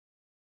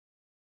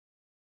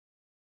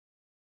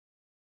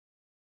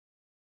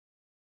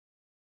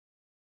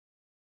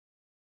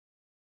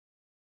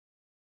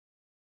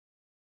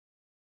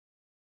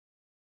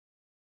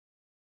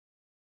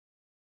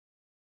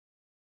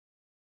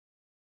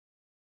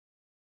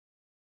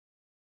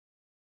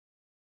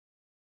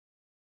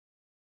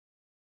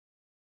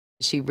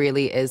She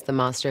really is the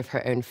master of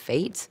her own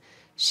fate.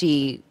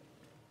 She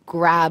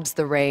grabs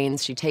the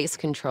reins, she takes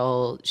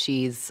control,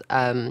 she's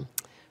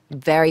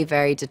very,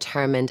 very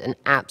determined and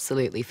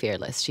absolutely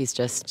fearless. She's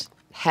just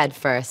head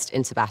first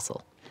into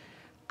battle.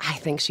 I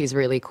think she's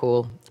really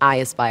cool. I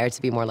aspire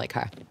to be more like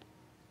her.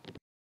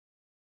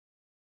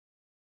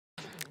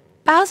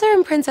 Bowser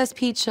and Princess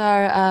Peach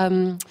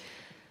are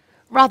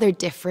rather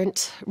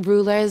different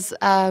rulers.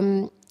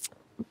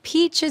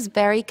 Peach is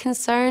very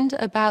concerned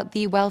about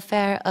the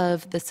welfare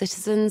of the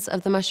citizens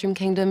of the Mushroom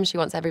Kingdom. She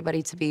wants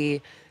everybody to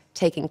be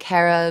taken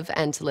care of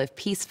and to live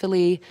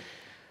peacefully.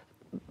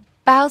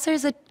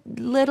 Bowser's a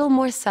little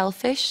more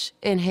selfish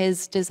in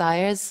his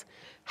desires.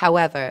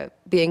 However,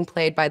 being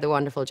played by the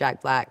wonderful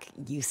Jack Black,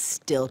 you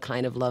still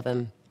kind of love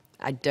him.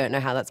 I don't know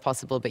how that's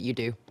possible, but you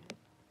do.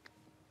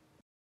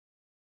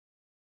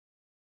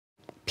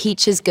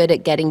 Peach is good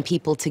at getting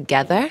people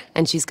together,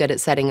 and she's good at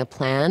setting a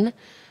plan.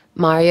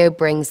 Mario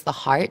brings the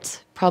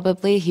heart,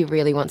 probably. He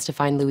really wants to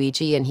find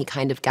Luigi, and he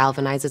kind of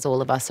galvanizes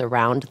all of us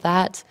around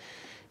that.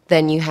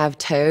 Then you have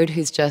Toad,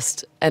 who's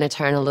just an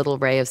eternal little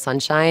ray of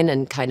sunshine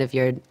and kind of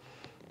your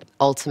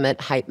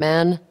ultimate hype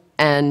man.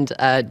 And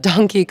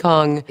Donkey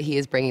Kong, he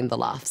is bringing the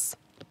laughs.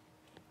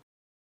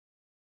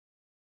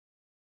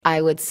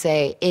 I would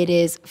say it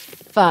is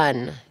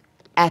fun,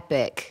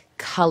 epic,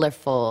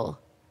 colorful,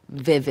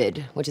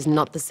 vivid, which is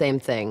not the same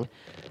thing.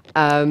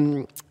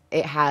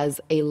 It has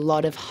a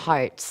lot of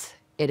heart.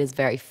 It is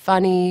very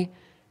funny,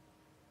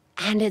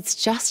 and it's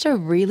just a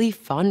really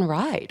fun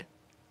ride.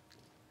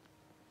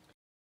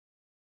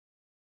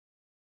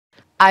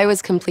 I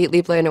was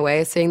completely blown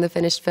away seeing the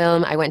finished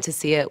film. I went to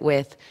see it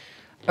with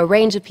a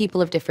range of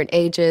people of different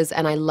ages,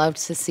 and I loved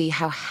to see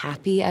how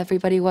happy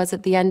everybody was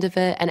at the end of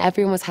it, and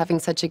everyone was having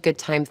such a good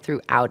time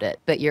throughout it.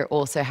 But you're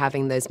also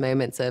having those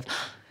moments of,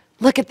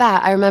 look at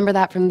that, I remember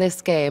that from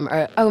this game,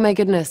 or oh my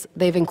goodness,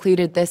 they've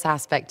included this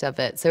aspect of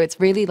it. So it's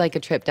really like a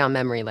trip down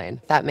memory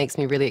lane. That makes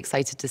me really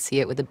excited to see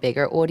it with a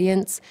bigger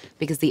audience,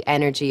 because the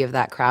energy of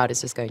that crowd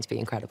is just going to be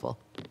incredible.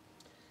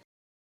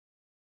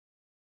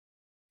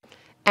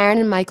 Aaron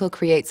and Michael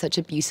create such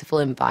a beautiful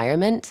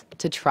environment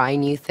to try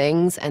new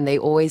things, and they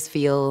always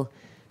feel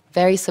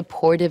very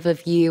supportive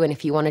of you, and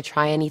if you want to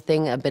try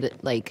anything a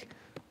bit like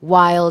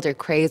wild or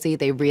crazy,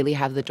 they really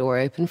have the door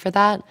open for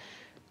that.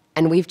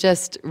 And we've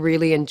just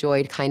really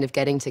enjoyed kind of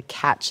getting to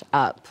catch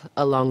up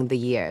along the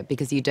year,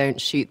 because you don't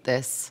shoot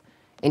this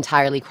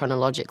entirely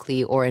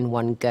chronologically or in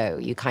one go.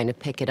 You kind of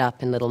pick it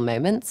up in little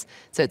moments.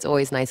 So it's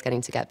always nice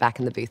getting to get back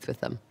in the booth with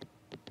them.